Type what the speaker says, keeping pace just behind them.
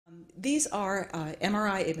These are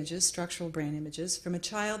MRI images, structural brain images, from a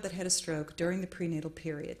child that had a stroke during the prenatal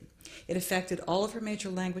period. It affected all of her major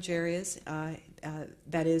language areas,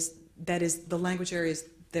 that is the language areas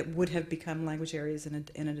that would have become language areas in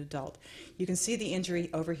an adult. You can see the injury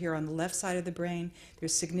over here on the left side of the brain.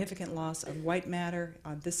 There's significant loss of white matter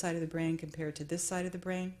on this side of the brain compared to this side of the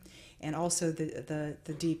brain, and also the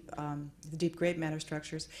deep gray matter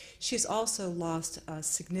structures. She's also lost a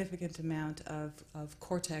significant amount of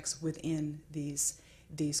cortex within these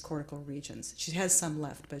cortical regions. She has some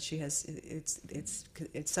left, but she has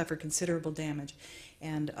it's suffered considerable damage,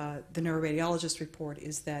 and the neuroradiologist report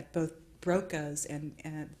is that both Broca's and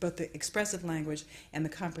both the expressive language and the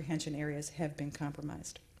comprehension areas have been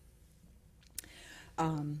compromised.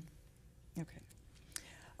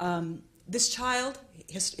 This child,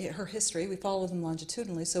 her history, we follow them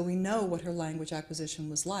longitudinally, so we know what her language acquisition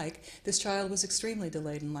was like. This child was extremely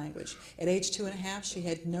delayed in language. At age 2.5, she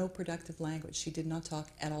had no productive language. She did not talk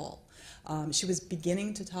at all. She was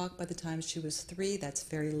beginning to talk by the time she was 3. That's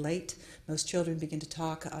very late. Most children begin to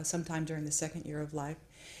talk sometime during the 2nd year of life.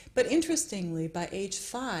 But interestingly, by age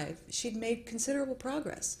 5, she'd made considerable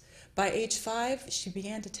progress. By age 5, she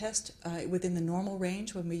began to test within the normal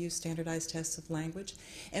range when we use standardized tests of language.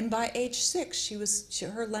 And by age 6,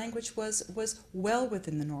 her language was well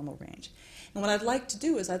within the normal range. And what I'd like to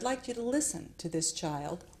do is I'd like you to listen to this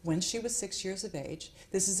child when she was 6 years of age.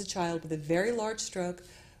 This is a child with a very large stroke,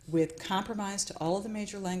 with compromise to all of the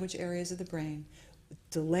major language areas of the brain,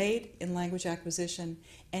 delayed in language acquisition,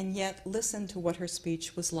 and yet listen to what her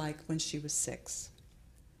speech was like when she was 6.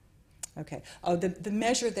 Okay. Oh, the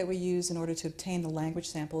measure that we use in order to obtain the language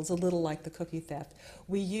sample is a little like the cookie theft.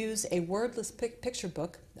 We use a wordless picture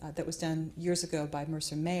book that was done years ago by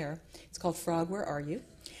Mercer Mayer. It's called Frog, Where Are You?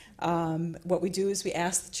 What we do is we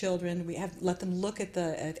ask the children, let them look at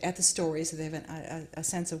the story so they have a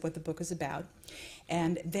sense of what the book is about,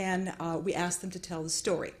 and then we ask them to tell the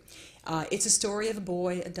story. It's a story of a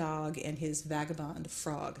boy, a dog, and his vagabond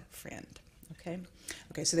frog friend.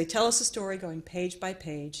 Okay, so they tell us a story going page by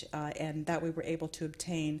page, and that way we're able to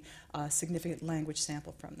obtain a significant language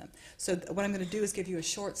sample from them. So what I'm going to do is give you a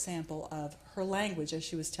short sample of her language as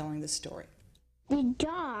she was telling the story. The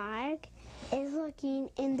dog is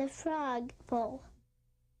looking in the frog bowl.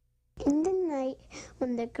 In the night,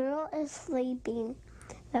 when the girl is sleeping,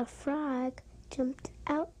 the frog jumped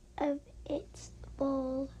out of its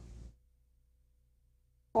bowl.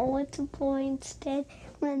 Oh, it's a boy instead.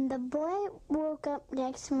 When the boy woke up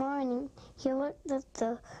next morning, he looked that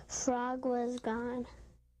the frog was gone.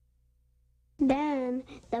 Then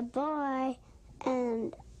the boy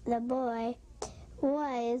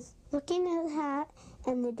was looking at the hat,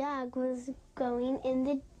 and the dog was going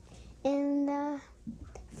in the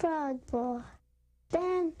frog bowl.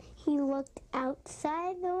 Then he looked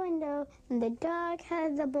outside the window, and the dog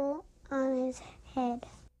had the bowl on his head.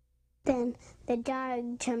 Then the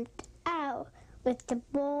dog jumped out with the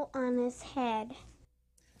bowl on his head.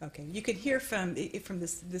 Okay, you can hear from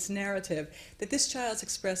this narrative that this child's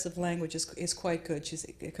expressive language is quite good. She's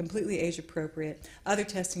completely age appropriate. Other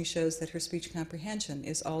testing shows that her speech comprehension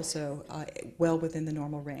is also well within the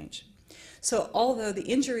normal range. So although the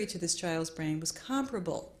injury to this child's brain was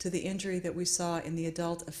comparable to the injury that we saw in the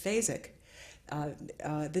adult aphasic,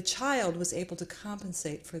 the child was able to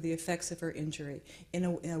compensate for the effects of her injury in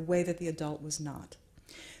a way that the adult was not.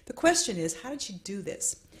 The question is, how did she do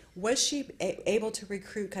this? Was she able to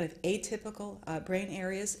recruit kind of atypical brain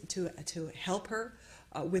areas to help her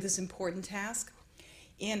with this important task?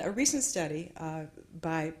 In a recent study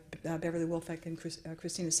by Beverly Wolfeck and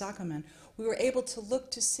Christina Saccoman, we were able to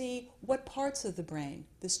look to see what parts of the brain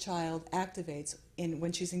this child activates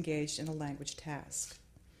when she's engaged in a language task.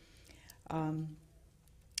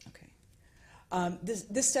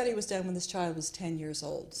 This study was done when this child was 10 years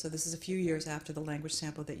old, so this is a few years after the language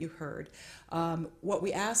sample that you heard. What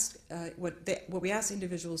we asked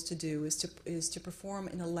individuals to do is to perform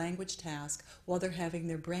in a language task while they're having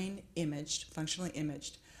their brain imaged, functionally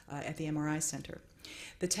imaged, at the MRI center.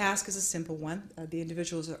 The task is a simple one. The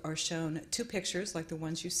individuals are shown 2 pictures like the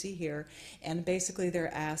ones you see here, and basically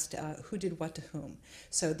they're asked who did what to whom.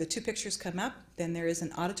 So the 2 pictures come up, then there is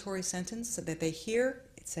an auditory sentence that they hear.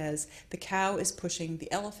 It says, the cow is pushing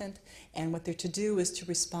the elephant, and what they're to do is to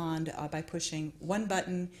respond by pushing one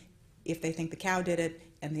button if they think the cow did it,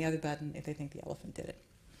 and the other button if they think the elephant did it.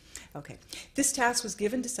 Okay. This task was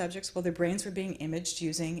given to subjects while their brains were being imaged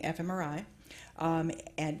using fMRI,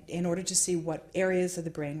 and in order to see what areas of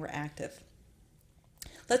the brain were active.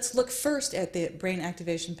 Let's look first at the brain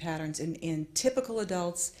activation patterns in typical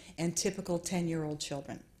adults and typical 10-year-old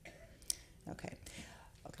children. Okay.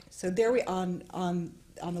 So there we on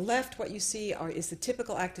On the left, what you see is the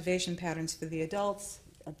typical activation patterns for the adults,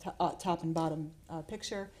 top and bottom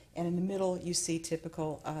picture, and in the middle you see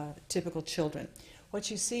typical children. What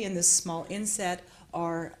you see in this small inset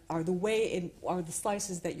are the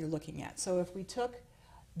slices that you're looking at. So if we took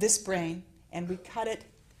this brain and we cut it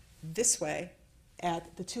this way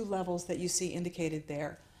at the two levels that you see indicated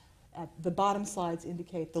there, the bottom slides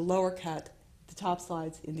indicate the lower cut, the top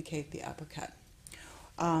slides indicate the upper cut.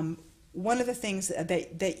 One of the things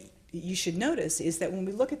that you should notice is that when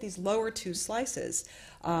we look at these lower two slices,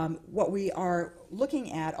 what we are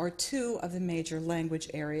looking at are two of the major language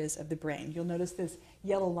areas of the brain. You'll notice this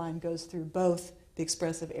yellow line goes through both the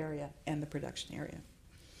expressive area and the production area.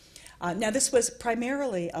 Now, this was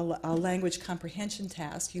primarily a language comprehension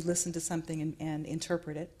task. You listen to something and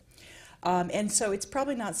interpret it. And so it's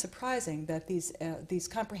probably not surprising that these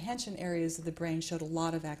comprehension areas of the brain showed a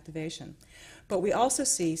lot of activation. But we also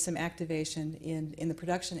see some activation in the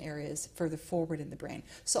production areas further forward in the brain.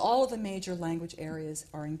 So all of the major language areas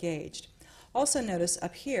are engaged. Also notice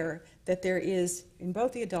up here that there is, in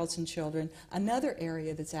both the adults and children, another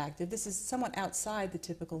area that's active. This is somewhat outside the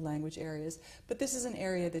typical language areas, but this is an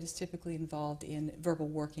area that is typically involved in verbal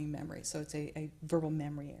working memory. So it's a verbal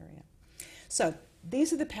memory area. So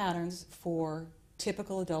these are the patterns for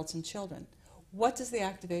typical adults and children. What does the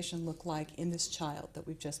activation look like in this child that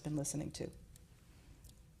we've just been listening to?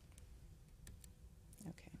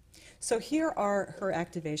 Okay. So here are her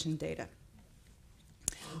activation data.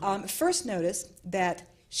 First, notice that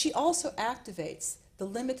she also activates the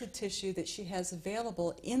limited tissue that she has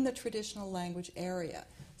available in the traditional language area.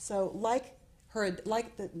 So like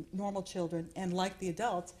the normal children and like the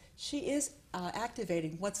adults, she is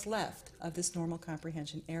activating what's left of this normal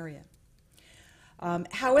comprehension area.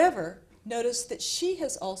 However, notice that she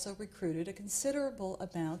has also recruited a considerable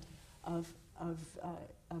amount of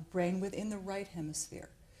brain within the right hemisphere.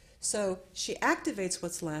 So she activates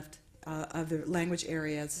what's left of the language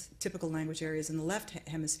areas, typical language areas in the left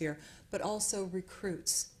hemisphere, but also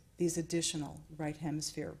recruits these additional right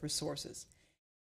hemisphere resources.